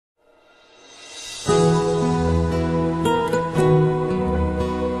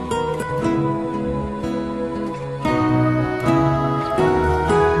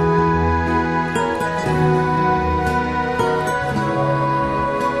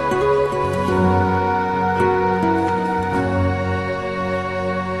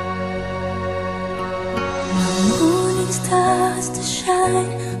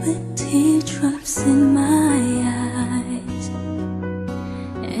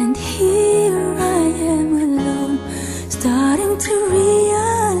And here I am alone, starting to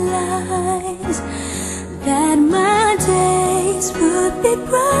realize that my days would be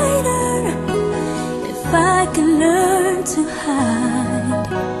brighter if I could learn to hide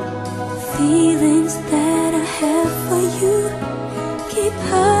feelings that I have for you. Keep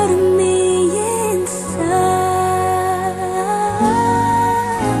hurting me inside.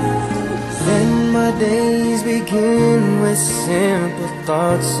 Then my days begin with simple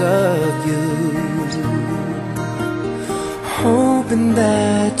thoughts of you, hoping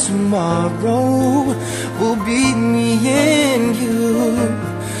that tomorrow will be me and you,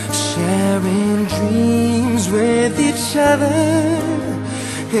 sharing dreams with each other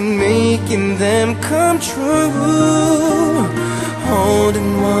and making them come true,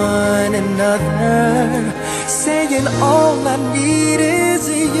 holding one another, saying all I need is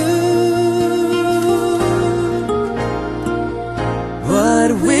you. But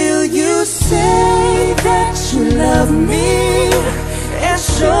will you say that you love me and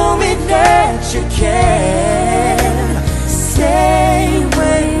show me that you care? Say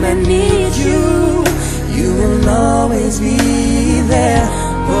when I need you, you will always be there.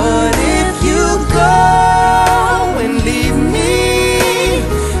 But if you go and leave me,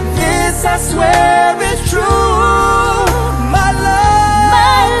 this I swear is true. My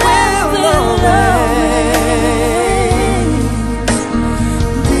love will always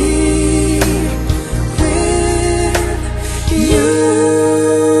be with you.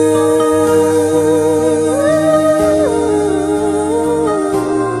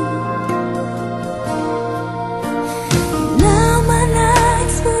 Now my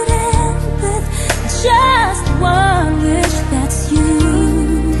nights would end with just one wish, that's you,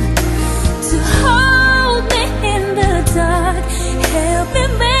 to hold me in the dark, help me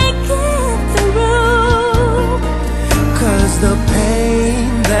make it through. 'Cause the pain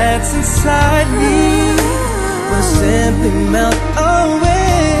that's inside me will simply melt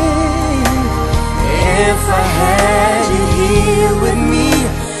away if I had you here with me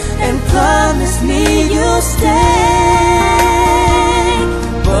and promise me you'll stay.